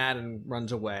gets mad and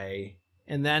runs away.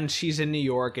 And then she's in New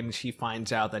York, and she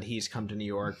finds out that he's come to New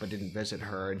York but didn't visit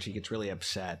her, and she gets really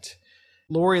upset.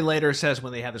 Laurie later says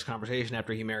when they have this conversation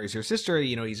after he marries her sister,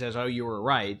 you know, he says, "Oh, you were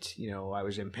right. You know, I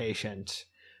was impatient."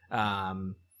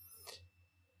 But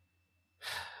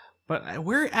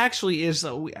where actually is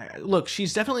look,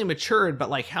 she's definitely matured, but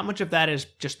like how much of that is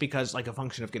just because like a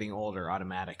function of getting older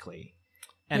automatically?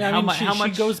 And yeah, how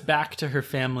much she goes back to her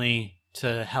family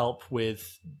to help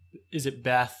with, is it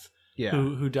Beth? Yeah.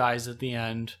 Who dies at the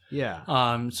end.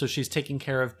 Yeah. So she's taking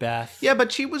care of Beth. Yeah,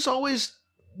 but she was always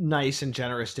nice and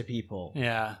generous to people.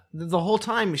 Yeah. The whole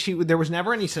time there was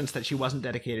never any sense that she wasn't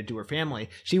dedicated to her family.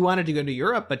 She wanted to go to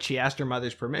Europe, but she asked her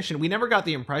mother's permission. We never got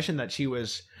the impression that she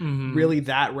was really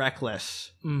that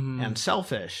reckless and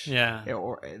selfish. Yeah.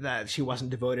 Or that she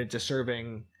wasn't devoted to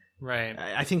serving. Right.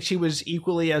 I think she was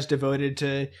equally as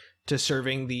devoted to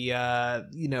serving the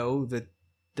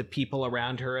the people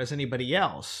around her as anybody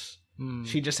else.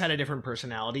 She just had a different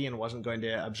personality and wasn't going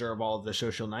to observe all of the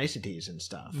social niceties and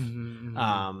stuff.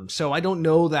 So I don't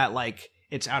know that like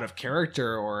it's out of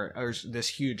character or this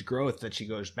huge growth that she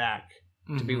goes back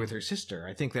to be with her sister.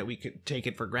 I think that we could take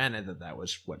it for granted that that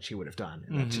was what she would have done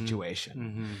in that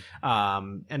situation.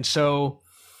 And so,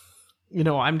 you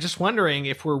know, I'm just wondering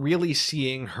if we're really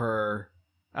seeing her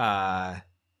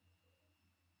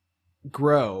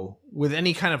grow with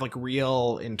any kind of like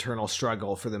real internal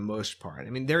struggle for the most part.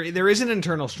 I mean, there is an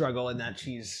internal struggle in that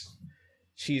she's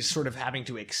sort of having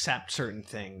to accept certain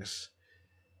things,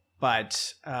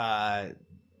 but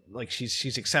like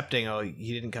she's accepting, oh,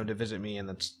 he didn't come to visit me, and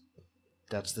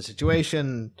that's the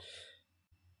situation.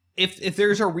 If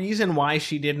there's a reason why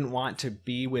she didn't want to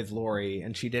be with Laurie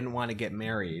and she didn't want to get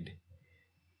married,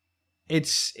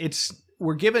 it's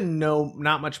we're given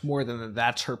not much more than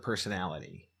that's her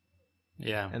personality.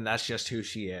 Yeah. And that's just who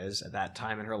she is at that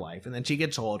time in her life. And then she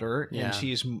gets older and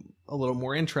she's a little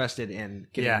more interested in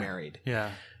getting married.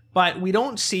 Yeah. But we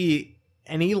don't see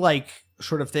any like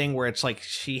sort of thing where it's like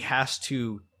she has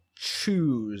to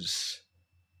choose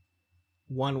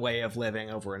one way of living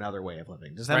over another way of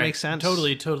living. Does that make sense?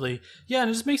 Totally. Yeah. And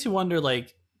it just makes you wonder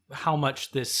like how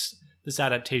much this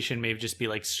adaptation may just be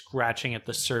like scratching at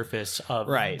the surface of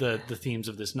the themes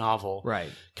of this novel.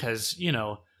 Right. Because, you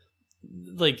know,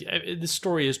 like the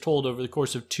story is told over the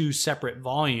course of 2 separate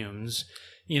volumes.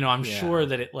 You know, I'm sure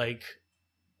that it like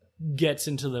gets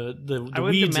into the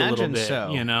weeds a little bit.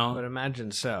 So. You know, I would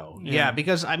imagine so. Yeah,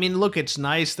 because I mean, look, it's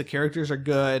nice. The characters are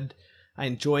good. I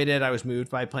enjoyed it. I was moved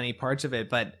by plenty parts of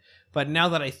it. But now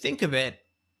that I think of it,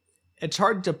 it's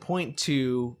hard to point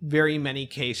to very many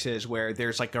cases where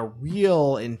there's like a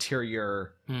real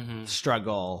interior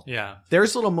struggle. Yeah.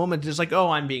 There's little moments it's like,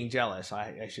 oh, I'm being jealous.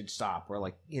 I should stop. Or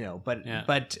like, you know,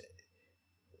 but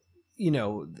you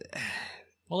know,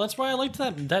 Well, that's why I liked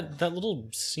that little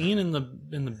scene in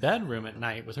the bedroom at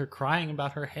night with her crying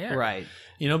about her hair. Right.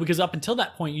 Because up until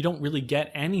that point, you don't really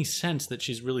get any sense that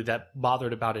she's really that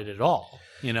bothered about it at all.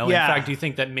 Yeah. In fact, you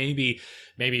think that maybe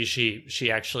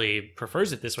she actually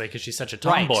prefers it this way because she's such a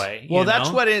tomboy. Right. Well,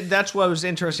 that's what was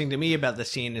interesting to me about the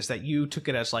scene is that you took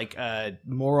it as like a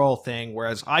moral thing,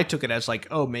 whereas I took it as like,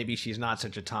 oh, maybe she's not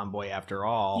such a tomboy after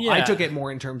all. Yeah. I took it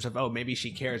more in terms of, oh, maybe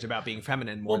she cares about being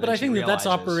feminine more. Well, but I think that's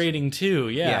operating too.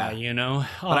 Yeah.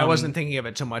 But I wasn't thinking of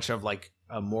it so much of like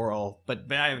a moral, but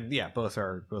both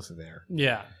are there.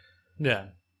 Yeah. Yeah.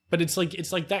 But it's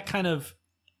like that kind of,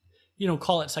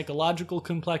 call it psychological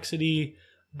complexity,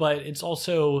 but it's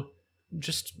also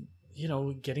just,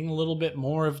 getting a little bit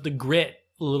more of the grit,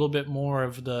 a little bit more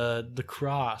of the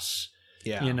cross.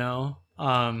 Yeah.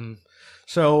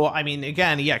 So, I mean,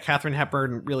 again, Katharine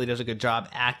Hepburn really does a good job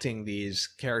acting these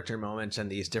character moments and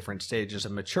these different stages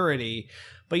of maturity,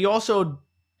 but you also,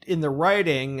 in the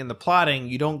writing and the plotting,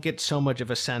 you don't get so much of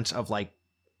a sense of like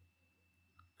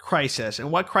crisis.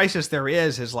 And what crisis there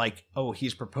is like, oh,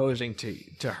 he's proposing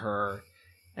to her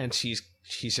and she's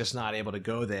just not able to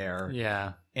go there.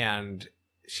 Yeah. And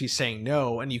she's saying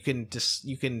no, and you can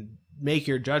make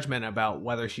your judgment about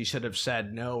whether she should have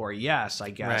said no or yes, I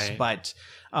guess. Right.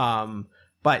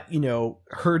 But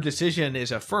her decision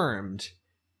is affirmed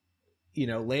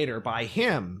later by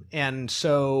him. And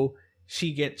so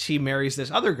she marries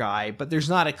this other guy, but there's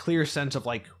not a clear sense of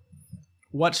like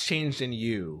what's changed in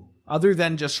you other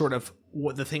than just sort of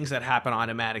the things that happen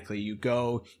automatically.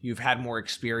 You've had more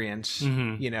experience,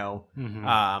 and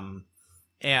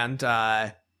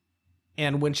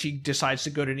when she decides to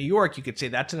go to New York, you could say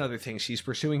that's another thing. She's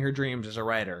pursuing her dreams as a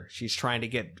writer. She's trying to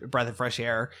get a breath of fresh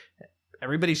air.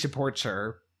 Everybody supports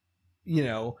her,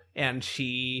 and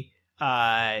she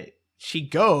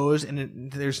goes,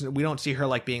 and we don't see her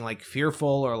like being like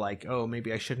fearful or like, oh,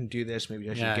 maybe I shouldn't do this. Maybe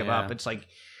I should give up. It's like,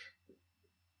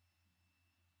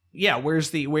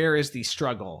 where is the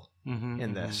struggle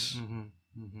in this?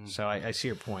 So I see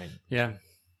your point. Yeah.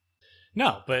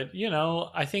 No, but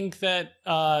I think that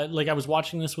like I was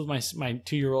watching this with my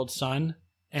 2-year-old son,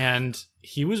 and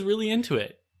he was really into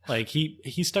it. Like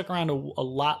he stuck around a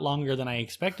lot longer than I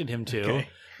expected him to. Okay.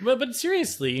 But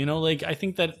seriously, like I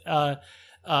think that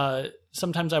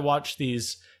sometimes I watch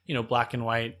these black and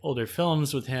white older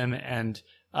films with him, and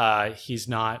he's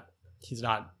not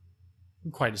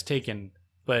quite as taken,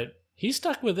 but he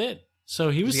stuck with it. So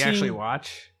he was. Does he actually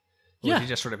watch? Or was he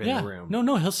just sort of in the room?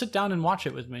 No, he'll sit down and watch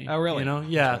it with me. Oh, really?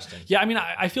 Yeah. I mean,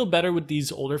 I feel better with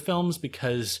these older films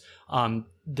because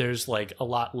there's like a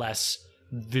lot less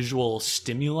visual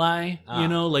stimuli.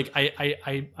 Like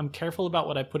I'm careful about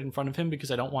what I put in front of him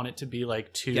because I don't want it to be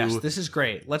like too. Yes, this is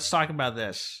great. Let's talk about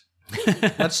this.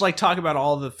 Let's like talk about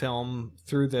all the film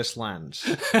through this lens,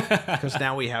 because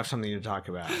now we have something to talk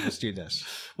about. Let's do this.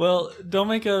 Well, don't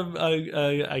make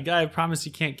a guy promise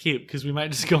you can't keep, because we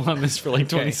might just go on this for like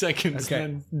 20 seconds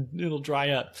and then it'll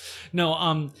dry up. No,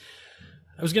 I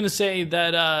was gonna say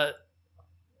that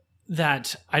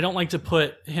that I don't like to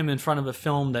put him in front of a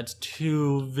film that's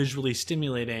too visually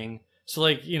stimulating. So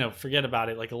like, forget about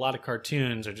it. Like a lot of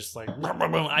cartoons are just like,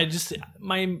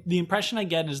 the impression I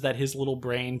get is that his little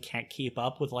brain can't keep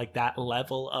up with like that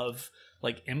level of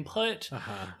like input.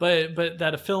 But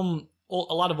that a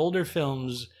lot of older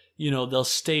films, they'll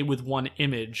stay with one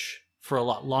image for a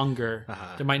lot longer.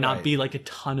 There might not be like a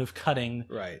ton of cutting,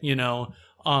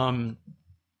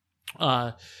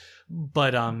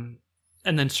 but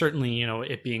and then certainly,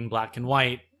 it being black and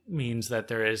white means that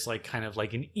there is like kind of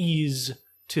like an ease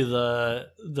to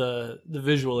the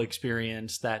visual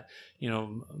experience that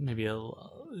maybe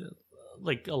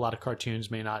like a lot of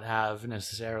cartoons may not have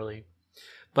necessarily,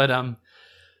 but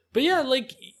yeah,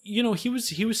 like he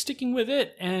was sticking with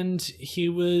it, and he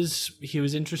was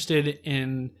interested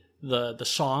in the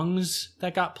songs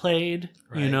that got played.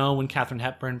 When Katharine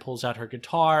Hepburn pulls out her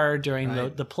guitar during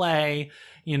the play,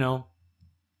 he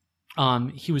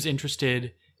was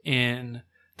interested in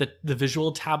the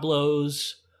visual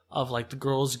tableaus of like the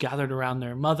girls gathered around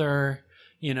their mother,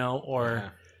 he really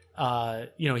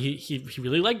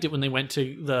liked it when they went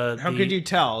to How could you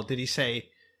tell? Did he say,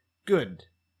 "Good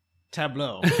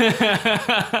tableau"?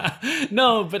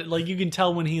 No, but like you can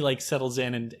tell when he like settles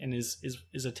in and is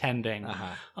attending,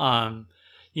 or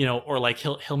like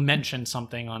he'll mention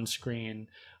something on screen,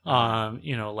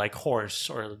 like horse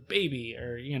or baby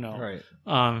or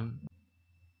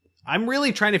I'm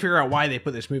really trying to figure out why they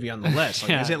put this movie on the list.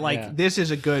 Like, is it like this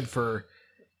is a good for,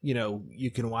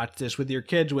 you can watch this with your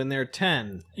kids when they're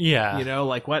 10. Yeah.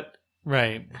 Like what?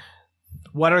 Right.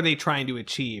 What are they trying to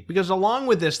achieve? Because along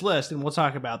with this list, and we'll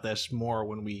talk about this more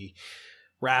when we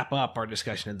wrap up our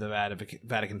discussion of the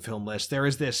Vatican film list, there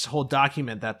is this whole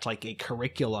document that's like a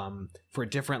curriculum for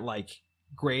different like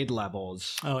grade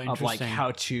levels of like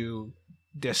how to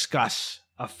discuss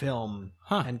a film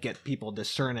and get people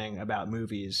discerning about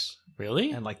movies.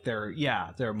 Really? And like their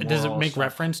morals. Does it make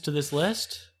reference to this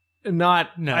list? No.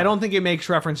 I don't think it makes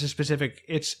reference to specific.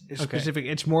 It's specific.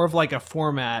 It's more of like a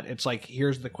format. It's like,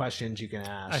 here's the questions you can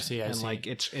ask. I see. And like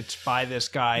it's by this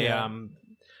guy. Yeah.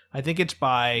 I think it's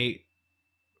by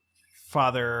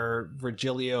Father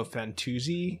Virgilio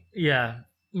Fantuzzi. Yeah.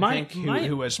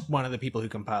 Who was one of the people who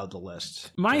compiled the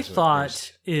list. My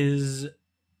thought is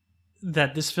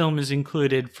that this film is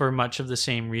included for much of the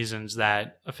same reasons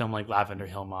that a film like Lavender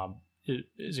Hill Mob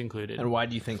is included. And why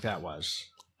do you think that was?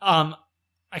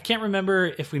 I can't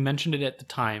remember if we mentioned it at the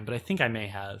time, but I think I may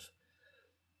have.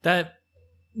 That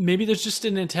maybe there's just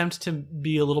an attempt to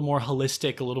be a little more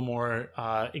holistic, a little more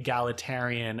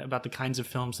egalitarian about the kinds of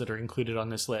films that are included on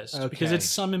this list. Okay. Because it's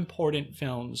some important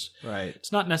films. Right.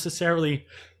 It's not necessarily...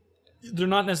 They're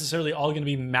not necessarily all going to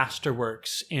be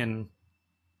masterworks in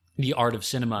the art of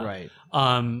cinema. Right.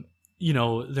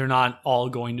 They're not all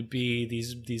going to be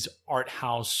these art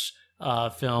house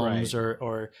films, right.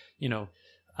 or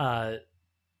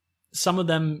some of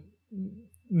them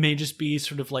may just be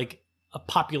sort of like a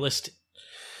populist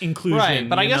inclusion. Right,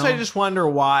 but I guess I just wonder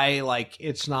why like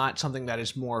it's not something that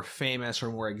is more famous or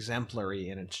more exemplary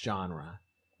in its genre.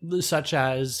 Such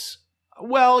as?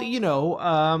 Well,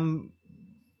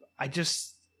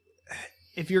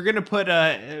 if you're going to put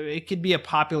it could be a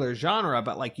popular genre,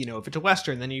 but like, if it's a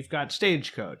Western, then you've got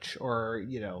Stagecoach, or,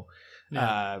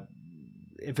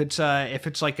 if it's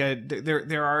like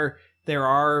there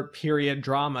are period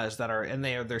dramas that are, and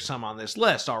there's some on this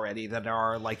list already that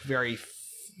are like very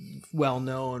well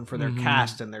known for their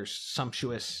cast and their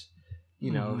sumptuous,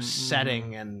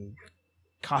 setting and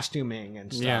costuming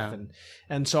and stuff. Yeah.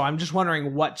 And so I'm just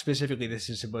wondering what specifically this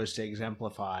is supposed to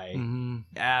exemplify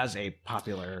as a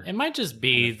popular. It might just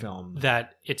be film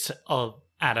that it's a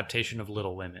adaptation of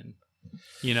Little Women.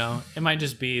 It might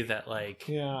just be that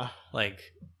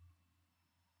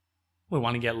we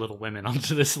want to get Little Women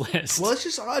onto this list. Well, it's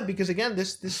just odd because again,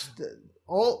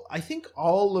 I think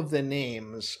all of the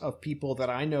names of people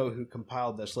that I know who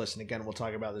compiled this list, and again, we'll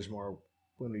talk about this more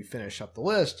when we finish up the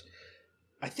list.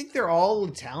 I think they're all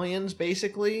Italians,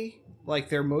 basically. Like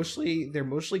they're mostly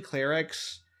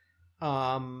clerics.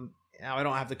 Now I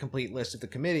don't have the complete list of the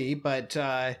committee, but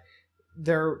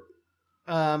they're.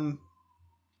 I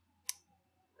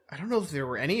don't know if there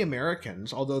were any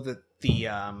Americans, although the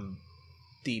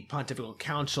Pontifical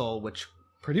Council, which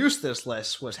produced this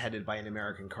list, was headed by an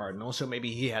American cardinal. So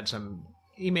maybe he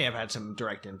may have had some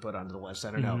direct input onto the list. I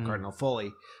don't know, Cardinal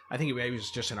Foley. I think he was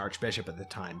just an archbishop at the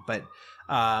time, but.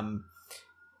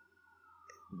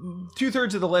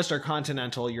 2/3 of the list are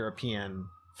continental European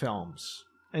films.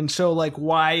 And so, like,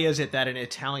 why is it that an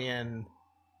Italian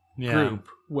group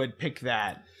would pick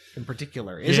that in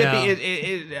particular?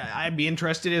 I'd be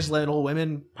interested, is Little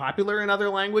Women popular in other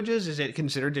languages? Is it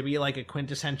considered to be like a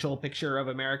quintessential picture of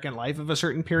American life of a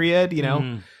certain period,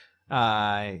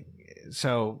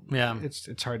 So,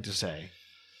 it's hard to say.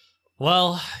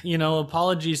 Well,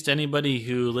 apologies to anybody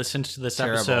who listened to this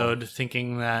episode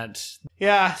thinking that...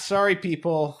 Yeah, sorry,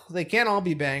 people. They can't all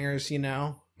be bangers,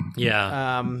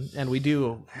 Yeah. And we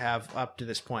do up to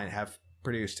this point, have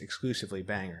produced exclusively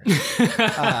bangers.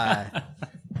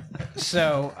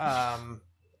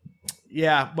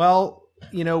 Yeah, well,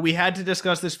 we had to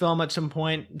discuss this film at some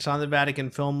point. It's on the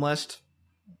Vatican film list.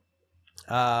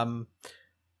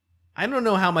 I don't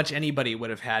know how much anybody would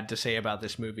have had to say about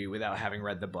this movie without having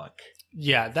read the book.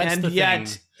 Yeah, that's the thing. And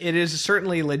yet, it is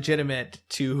certainly legitimate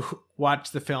to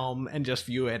watch the film and just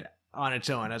view it on its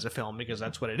own as a film, because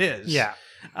that's what it is. Yeah.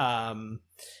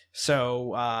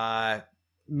 So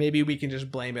maybe we can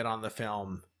just blame it on the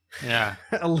film. Yeah.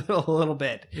 a little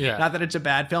bit. Yeah. Not that it's a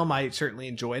bad film. I certainly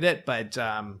enjoyed it, but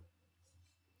yeah.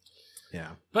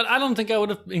 But I don't think I would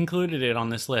have included it on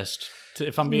this list,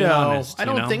 if I'm being honest. I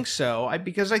don't think so.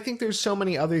 Because I think there's so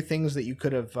many other things that you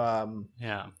could have...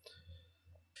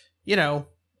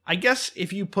 I guess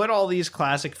if you put all these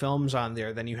classic films on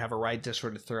there, then you have a right to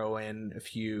sort of throw in a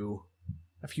few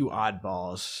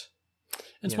oddballs.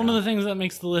 It's one of the things that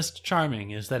makes the list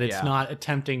charming, is that it's not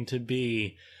attempting to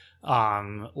be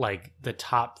like the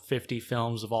top 50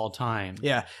 films of all time.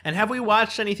 Yeah. And have we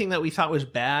watched anything that we thought was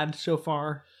bad so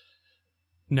far?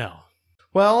 No.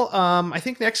 Well, I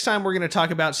think next time we're going to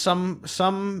talk about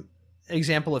some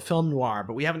example of film noir,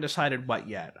 but we haven't decided what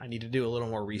yet. I need to do a little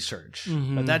more research.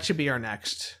 But that should be our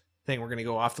next thing. We're going to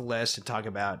go off the list and talk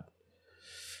about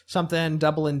something,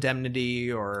 Double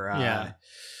Indemnity, or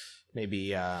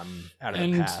maybe out of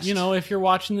and, the past. You know, if you're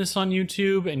watching this on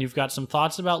YouTube and you've got some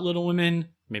thoughts about Little Women,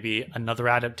 maybe another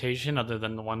adaptation other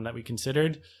than the one that we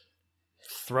considered,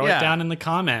 throw it down in the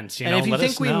comments. And if you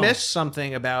think we missed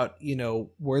something about, you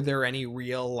know, were there any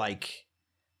real like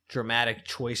dramatic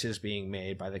choices being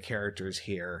made by the characters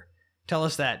here, tell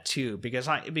us that too, because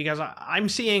I'm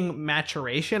seeing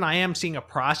maturation. I am seeing a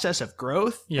process of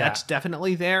growth. That's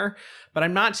definitely there, but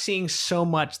I'm not seeing so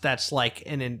much that's like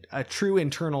a true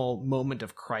internal moment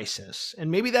of crisis. And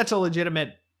maybe that's a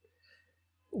legitimate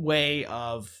way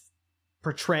of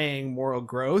portraying moral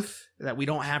growth, that we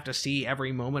don't have to see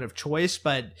every moment of choice,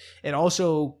 but it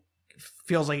also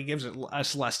feels like it gives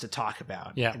us less to talk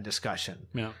about in discussion.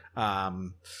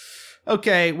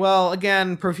 Okay, well,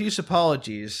 again, profuse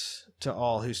apologies to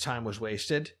all whose time was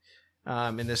wasted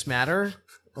in this matter.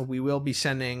 We will be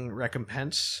sending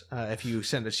recompense if you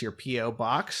send us your P.O.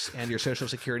 box and your social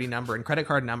security number and credit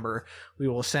card number. We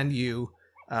will send you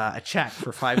a check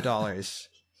for $5.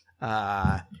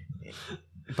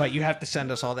 But you have to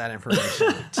send us all that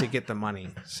information to get the money.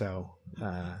 So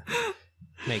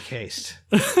make haste.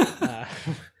 All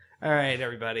right,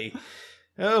 everybody.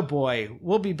 Oh, boy.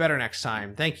 We'll be better next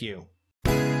time. Thank you.